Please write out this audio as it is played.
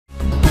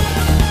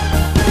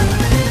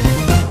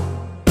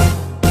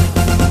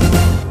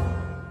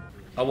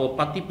Our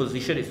party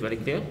position is very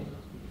clear.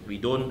 We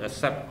don't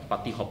accept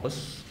party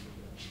hoppers.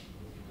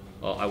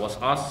 I was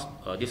asked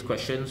these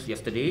questions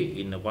yesterday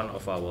in one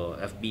of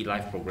our FB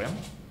live program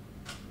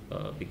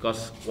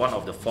because one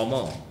of the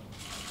former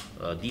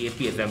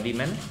DAP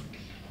assemblymen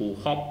who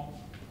hopped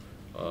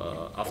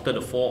after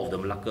the fall of the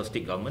Malacca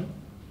state government,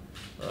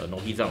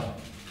 Norhizam,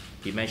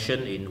 he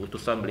mentioned in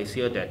Utusan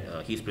Malaysia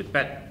that he's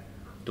prepared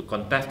to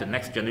contest the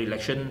next general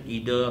election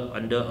either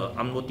under a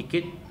UMNO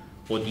ticket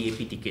or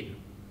DAP ticket.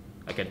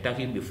 I can tell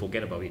him to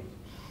forget about it.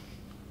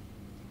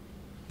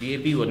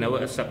 DAP will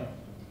never accept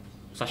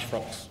such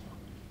frauds,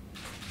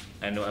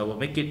 and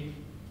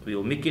we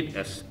will make it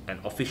as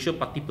an official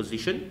party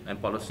position and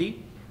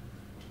policy.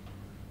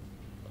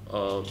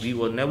 We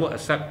will never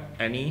accept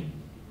any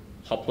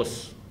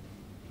hoppers,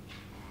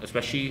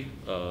 especially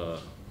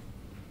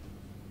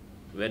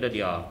whether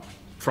they are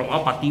from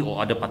our party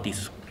or other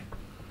parties.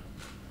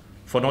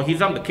 For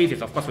Norhizam, the case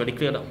is of course very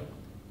clear.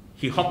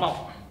 He hopped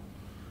out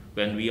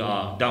when we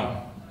are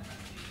down.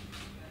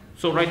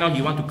 So right now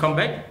he wants to come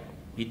back.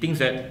 He thinks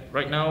that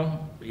right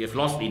now he has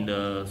lost in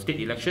the state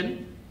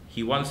election.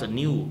 He wants a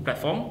new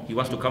platform. He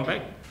wants to come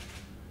back.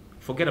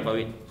 Forget about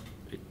it.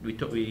 We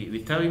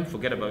tell him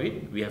forget about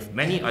it. We have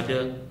many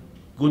other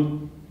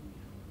good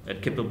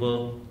and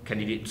capable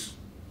candidates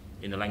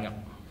in the lineup.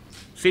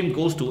 Same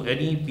goes to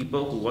any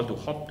people who want to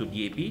hop to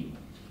DAP.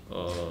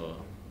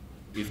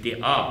 If they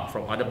are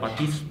from other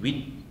parties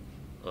with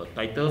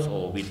titles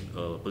or with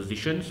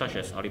positions such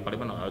as Ahli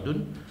Parlimen or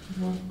Adun,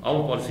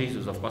 our policies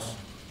is of course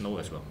no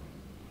as well.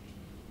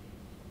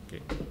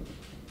 Okay.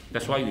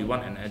 That's why we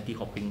want an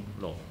anti-hopping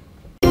law.